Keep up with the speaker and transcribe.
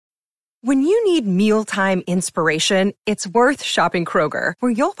When you need mealtime inspiration, it's worth shopping Kroger,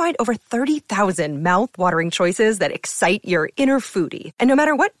 where you'll find over 30,000 mouth-watering choices that excite your inner foodie. And no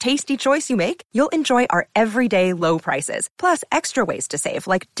matter what tasty choice you make, you'll enjoy our everyday low prices, plus extra ways to save,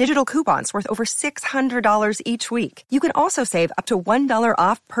 like digital coupons worth over $600 each week. You can also save up to $1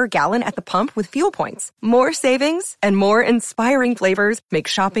 off per gallon at the pump with fuel points. More savings and more inspiring flavors make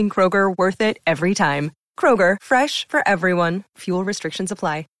shopping Kroger worth it every time. Kroger, fresh for everyone. Fuel restrictions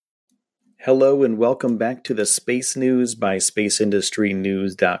apply. Hello and welcome back to the Space News by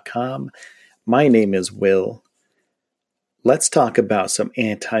SpaceIndustryNews.com. My name is Will. Let's talk about some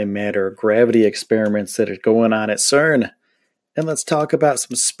antimatter gravity experiments that are going on at CERN. And let's talk about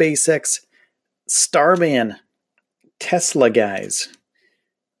some SpaceX Starman Tesla guys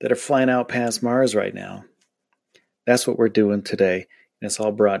that are flying out past Mars right now. That's what we're doing today. And it's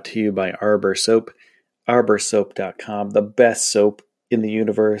all brought to you by Arbor Soap, arborsoap.com, the best soap in the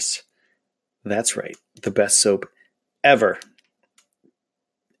universe. That's right, the best soap ever.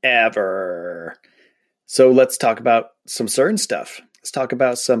 Ever. So let's talk about some CERN stuff. Let's talk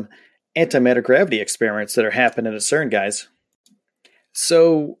about some antimatter gravity experiments that are happening at CERN, guys.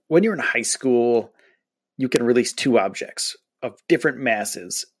 So when you're in high school, you can release two objects of different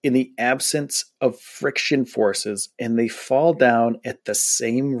masses in the absence of friction forces, and they fall down at the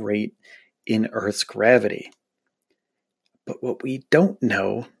same rate in Earth's gravity. But what we don't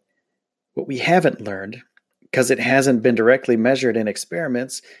know, what we haven't learned, because it hasn't been directly measured in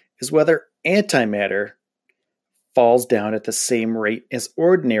experiments, is whether antimatter falls down at the same rate as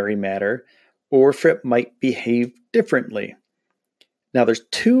ordinary matter, or if it might behave differently. Now, there's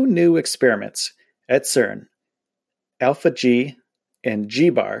two new experiments at CERN, Alpha G and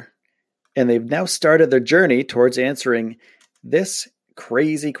G-bar, and they've now started their journey towards answering this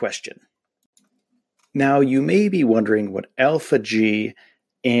crazy question. Now, you may be wondering what Alpha G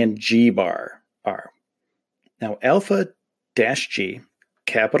and G-bar are. Now, alpha-G,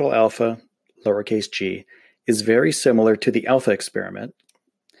 capital Alpha, lowercase g, is very similar to the Alpha experiment,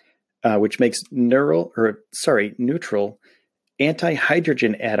 which makes neutral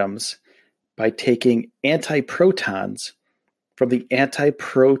antihydrogen atoms by taking antiprotons from the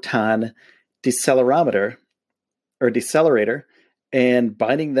antiproton decelerator and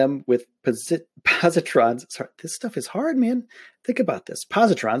binding them with positrons. Sorry, this stuff is hard, man. Think about this.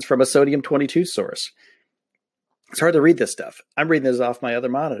 Positrons from a sodium-22 source. It's hard to read this stuff. I'm reading this off my other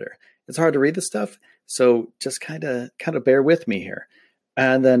monitor. It's hard to read this stuff, so just kind of bear with me here.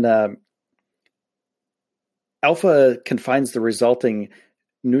 And then Alpha confines the resulting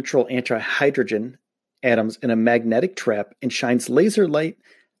neutral antihydrogen atoms in a magnetic trap and shines laser light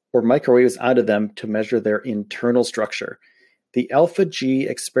or microwaves onto them to measure their internal structure. The Alpha G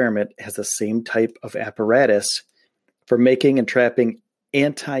experiment has the same type of apparatus for making and trapping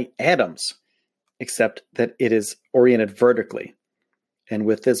anti-atoms, except that it is oriented vertically. And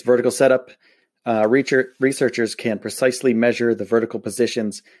with this vertical setup, researchers can precisely measure the vertical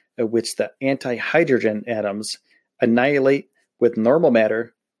positions at which the antihydrogen atoms annihilate with normal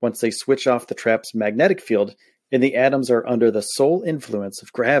matter once they switch off the trap's magnetic field and the atoms are under the sole influence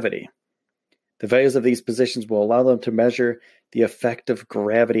of gravity. The values of these positions will allow them to measure the effect of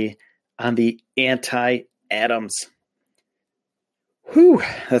gravity on the anti-atoms. Whew,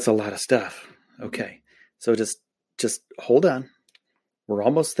 that's a lot of stuff. Okay, so just hold on. We're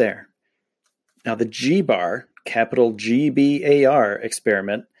almost there. Now, the G-bar, capital G-B-A-R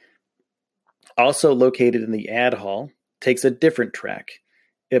experiment, also located in the ADHAL, takes a different track.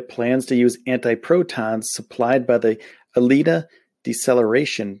 It plans to use antiprotons supplied by the ALITA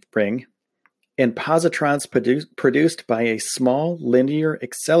deceleration ring and positrons produced by a small linear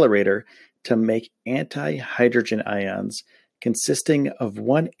accelerator to make antihydrogen ions consisting of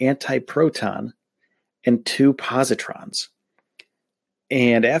one antiproton and two positrons.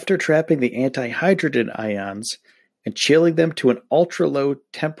 And after trapping the antihydrogen ions and chilling them to an ultra-low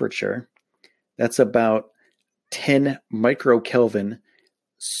temperature, that's about 10 microkelvin,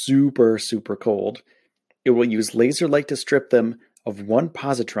 super, super cold, it will use laser light to strip them of one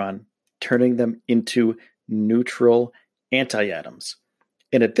positron, turning them into neutral antiatoms.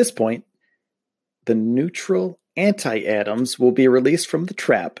 And at this point, the neutral antiatoms will be released from the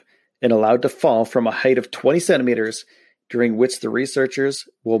trap and allowed to fall from a height of 20 centimeters, during which the researchers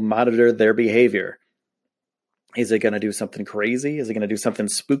will monitor their behavior. Is it going to do something crazy? Is it going to do something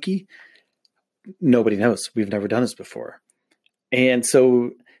spooky? Nobody knows. We've never done this before. And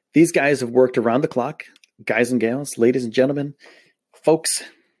so these guys have worked around the clock, guys and gals, ladies and gentlemen, folks.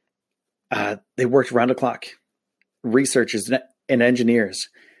 They worked around the clock, researchers and engineers,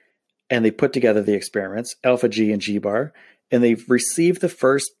 and they put together the experiments, Alpha G and G-bar, and they've received the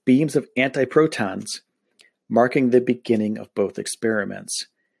first beams of antiprotons, marking the beginning of both experiments.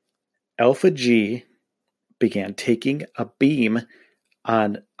 Alpha G began taking a beam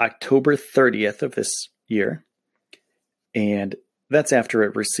on October 30th of this year, and that's after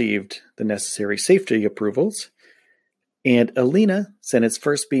it received the necessary safety approvals. And Alina sent its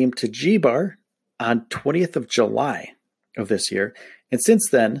first beam to G-Bar on 20th of July of this year. And since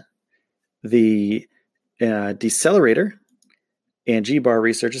then, the decelerator and G-Bar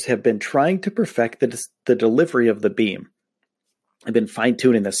researchers have been trying to perfect the delivery of the beam. They've been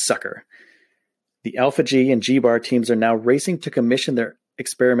fine-tuning this sucker. The Alpha G and G-Bar teams are now racing to commission their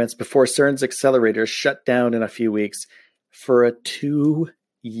experiments before CERN's accelerators shut down in a few weeks for a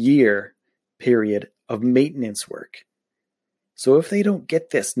 2-year period of maintenance work. So if they don't get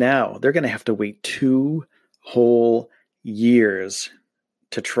this now, they're going to have to wait 2 whole years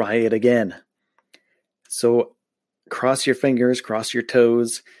to try it again. So cross your fingers, cross your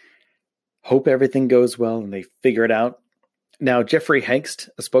toes, hope everything goes well and they figure it out. Now, Jeffrey Hengst,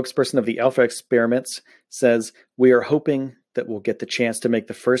 a spokesperson of the Alpha experiments, says, "We are hoping that we'll get the chance to make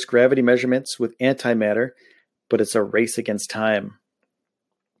the first gravity measurements with antimatter, but it's a race against time."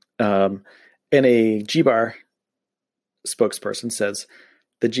 And a G-Bar spokesperson says,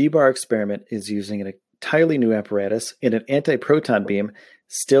 "The G-Bar experiment is using an entirely new apparatus in an antiproton beam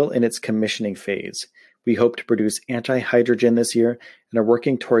still in its commissioning phase. We hope to produce anti-hydrogen this year and are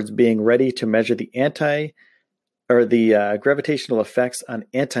working towards being ready to measure the gravitational effects on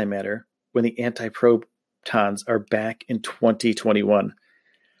antimatter when the antiprotons are back in 2021.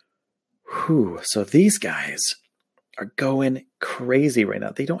 Whew, so these guys are going crazy right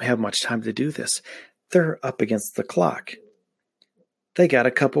now. They don't have much time to do this. They're up against the clock. They got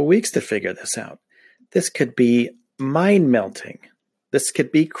a couple weeks to figure this out. This could be mind-melting. This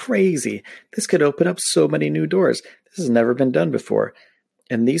could be crazy. This could open up so many new doors. This has never been done before.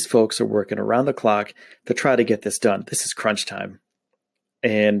 And these folks are working around the clock to try to get this done. This is crunch time.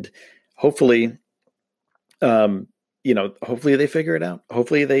 And hopefully, hopefully they figure it out.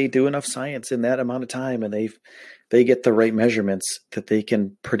 Hopefully they do enough science in that amount of time and they get the right measurements that they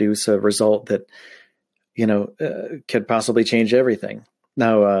can produce a result that, could possibly change everything.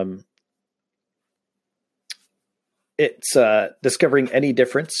 Now, it's discovering any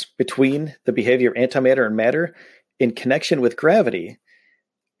difference between the behavior of antimatter and matter in connection with gravity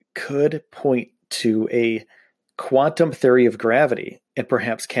could point to a quantum theory of gravity and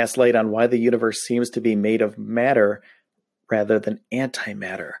perhaps cast light on why the universe seems to be made of matter rather than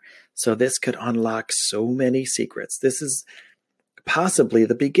antimatter. So this could unlock so many secrets. This is possibly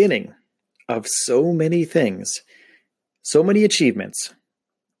the beginning of so many things, so many achievements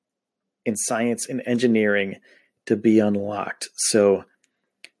in science and engineering to be unlocked. So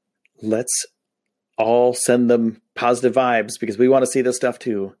let's all send them positive vibes because we want to see this stuff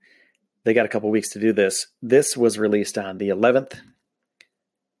too. They got a couple weeks to do this. This was released on the 11th.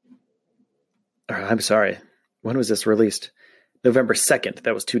 I'm sorry. When was this released? November 2nd.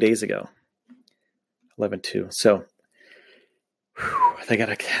 That was 2 days ago. 11/2. So they got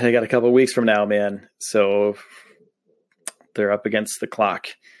a couple weeks from now, man. So they're up against the clock.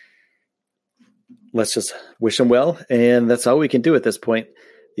 Let's just wish them well, and that's all we can do at this point.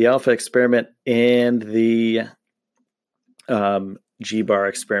 The Alpha experiment and the G-Bar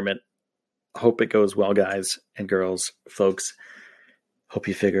experiment. Hope it goes well, guys and girls, folks. Hope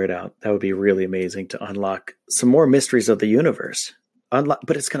you figure it out. That would be really amazing to unlock some more mysteries of the universe.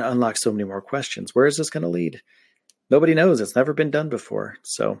 But it's going to unlock so many more questions. Where is this going to lead? Nobody knows. It's never been done before.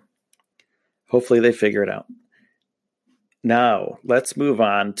 So hopefully they figure it out. Now, let's move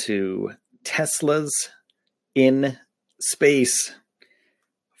on to Teslas in space,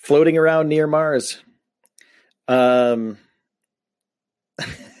 floating around near Mars.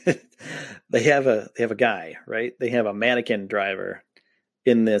 They have a guy, right? They have a mannequin driver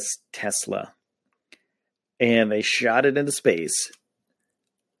in this Tesla, and they shot it into space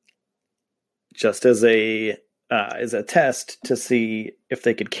just as a test to see if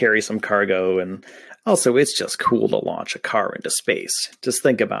they could carry some cargo. And also, it's just cool to launch a car into space. Just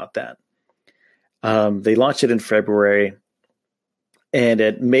think about that. They launched it in February, and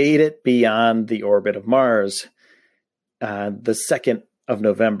it made it beyond the orbit of Mars the 2nd of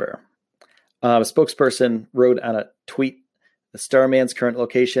November. A spokesperson wrote on a tweet, "The Starman's current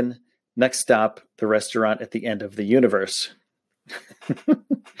location, next stop, the restaurant at the end of the universe,"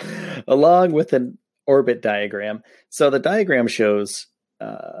 along with an orbit diagram. So the diagram shows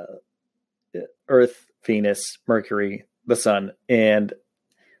Earth, Venus, Mercury, the Sun, and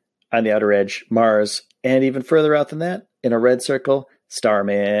on the outer edge, Mars, and even further out than that, in a red circle,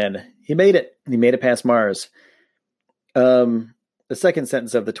 Starman. He made it. He made it past Mars. The second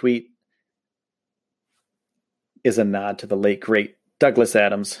sentence of the tweet is a nod to the late, great Douglas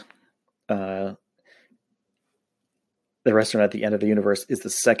Adams. The Restaurant at the End of the Universe is the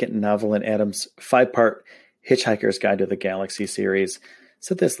second novel in Adams' 5-part Hitchhiker's Guide to the Galaxy series.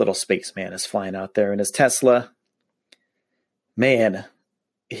 So this little spaceman is flying out there in his Tesla. Man,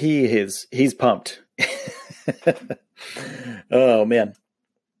 he's pumped. Oh, man.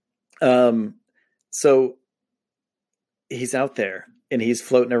 So he's out there and he's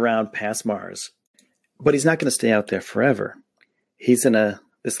floating around past Mars, but he's not going to stay out there forever. He's in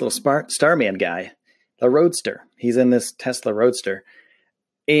this little Starman guy, a Roadster. He's in this Tesla Roadster,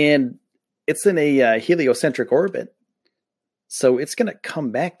 and it's in a heliocentric orbit. So it's going to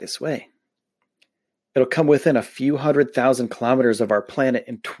come back this way. It'll come within a few 100,000 kilometers of our planet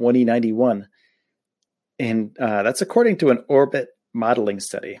in 2091. And that's according to an orbit modeling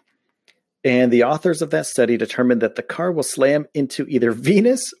study. And the authors of that study determined that the car will slam into either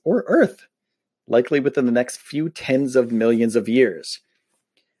Venus or Earth, likely within the next few tens of millions of years.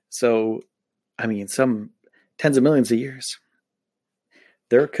 So, I mean, some tens of millions of years.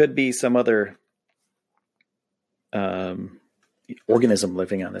 There could be some other organism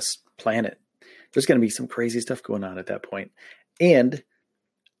living on this planet. There's going to be some crazy stuff going on at that point. And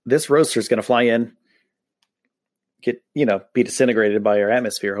this roadster is going to fly in, be disintegrated by our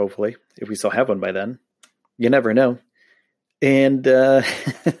atmosphere, hopefully, if we still have one by then. You never know. And they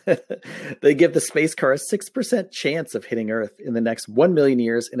give the space car a 6% chance of hitting Earth in the next 1 million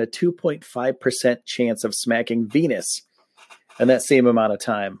years and a 2.5% chance of smacking Venus in that same amount of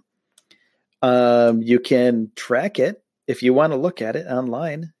time. You can track it if you want to look at it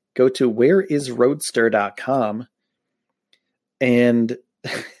online. Go to whereisroadster.com and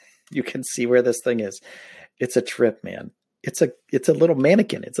you can see where this thing is. It's a trip, man. It's a little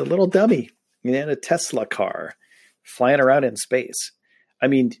mannequin. It's a little dummy in a Tesla car flying around in space. I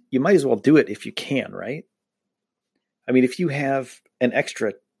mean, you might as well do it if you can, right? I mean, if you have an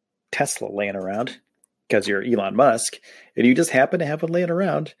extra Tesla laying around because you're Elon Musk and you just happen to have one laying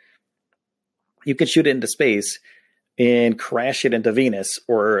around, you could shoot it into space and crash it into Venus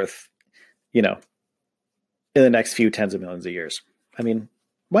or Earth, in the next few tens of millions of years. I mean,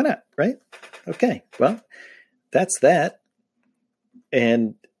 why not, right? Okay, well, that's that.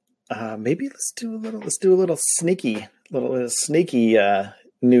 And maybe let's do a little sneaky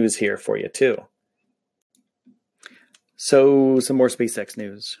news here for you too. So some more SpaceX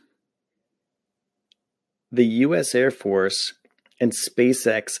news. The U.S. Air Force and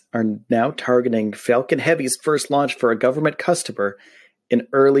SpaceX are now targeting Falcon Heavy's first launch for a government customer in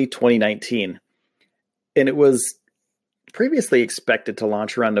early 2019. And it was previously expected to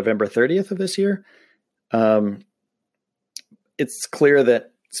launch around November 30th of this year. It's clear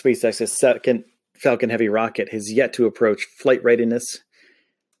that SpaceX's second Falcon Heavy rocket has yet to approach flight readiness.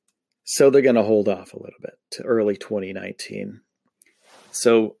 So they're going to hold off a little bit to early 2019.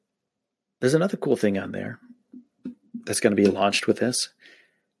 So there's another cool thing on there that's going to be launched with this.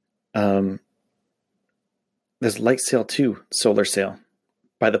 There's LightSail 2 solar sail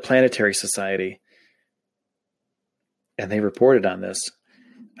by the Planetary Society. And they reported on this.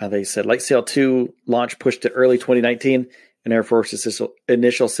 They said LightSail 2 launch pushed to early 2019, and Air Force's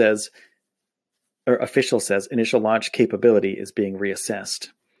official says initial launch capability is being reassessed.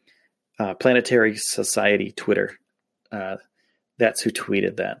 Planetary Society Twitter. That's who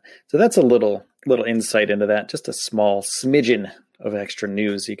tweeted that. So that's a little insight into that. Just a small smidgen of extra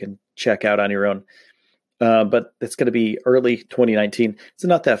news you can check out on your own. But it's going to be early 2019. It's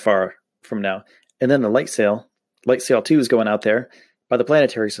not that far from now. And then the LightSail 2 is going out there by the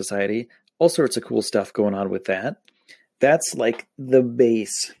Planetary Society. All sorts of cool stuff going on with that. That's like the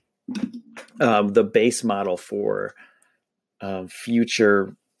base model for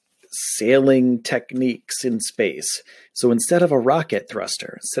future sailing techniques in space. So instead of a rocket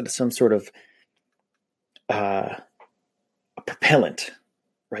thruster, instead of some sort of a propellant,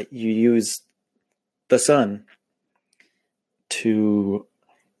 right? You use the sun to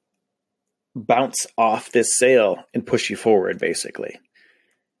bounce off this sail and push you forward, basically.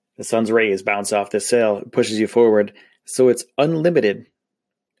 The sun's rays bounce off this sail, it pushes you forward. So it's unlimited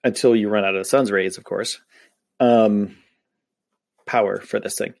until you run out of the sun's rays, of course. Power for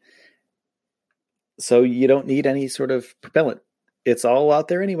this thing. So you don't need any sort of propellant. It's all out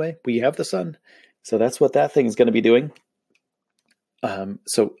there anyway. We have the sun. So that's what that thing is going to be doing.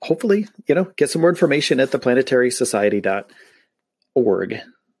 So hopefully, get some more information at theplanetarysociety.org.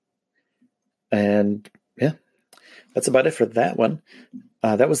 And yeah, that's about it for that one.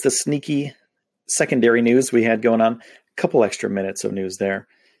 That was the sneaky secondary news we had going on. A couple extra minutes of news there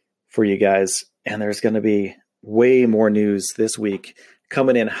for you guys. And there's going to be way more news this week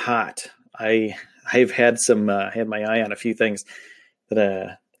coming in hot. I've had had my eye on a few things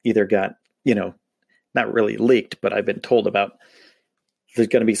that either got, not really leaked, but I've been told about. There's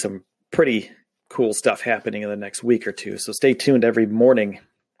going to be some pretty cool stuff happening in the next week or two. So stay tuned. Every morning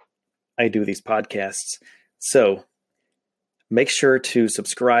I do these podcasts. So make sure to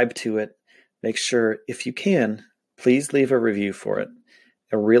subscribe to it. Make sure, if you can, please leave a review for it.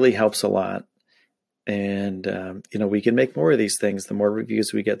 It really helps a lot. And, we can make more of these things. The more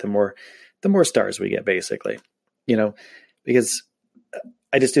reviews we get, the more stars we get, basically, because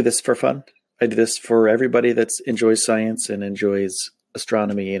I just do this for fun. I do this for everybody that enjoys science and enjoys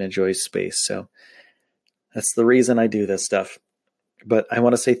astronomy and enjoys space. So that's the reason I do this stuff. But I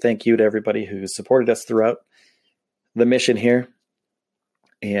want to say thank you to everybody who supported us throughout the mission here.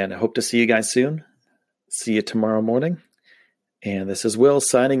 And I hope to see you guys soon. See you tomorrow morning. And this is Will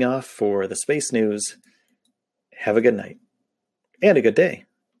signing off for the Space News. Have a good night and a good day.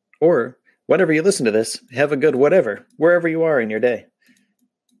 Or whenever you listen to this, have a good whatever, wherever you are in your day.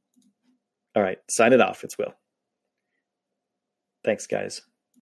 All right, sign it off. It's Will. Thanks, guys.